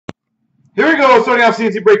Here we go. Starting off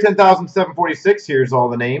C&C break 10,746. Here's all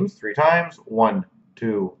the names. 3 times. 1,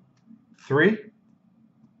 2, 3.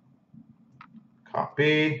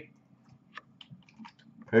 Copy.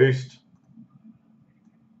 Paste.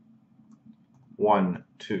 1,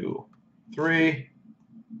 2, 3.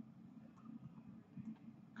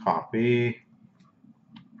 Copy.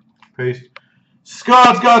 Paste.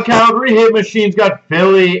 Scott's got Calgary. Hit Machine's got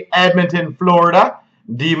Philly, Edmonton, Florida.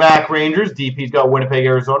 D-Mac Rangers. DP's got Winnipeg,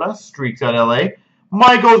 Arizona. Streak's got LA.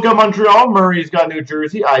 Michael's got Montreal. Murray's got New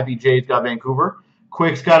Jersey. IBJ's got Vancouver.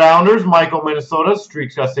 Quick's got Islanders. Michael, Minnesota.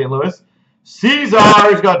 Streak's got St. Louis.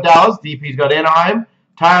 Caesar's got Dallas. DP's got Anaheim.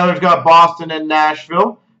 Tyler's got Boston and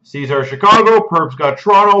Nashville. Caesar, Chicago. Perp's got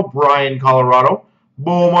Toronto. Brian, Colorado.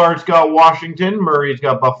 Beaumart's got Washington. Murray's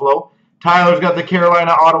got Buffalo. Tyler's got the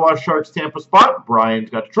Carolina, Ottawa Sharks, Tampa spot. Brian's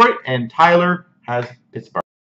got Detroit. And Tyler has Pittsburgh.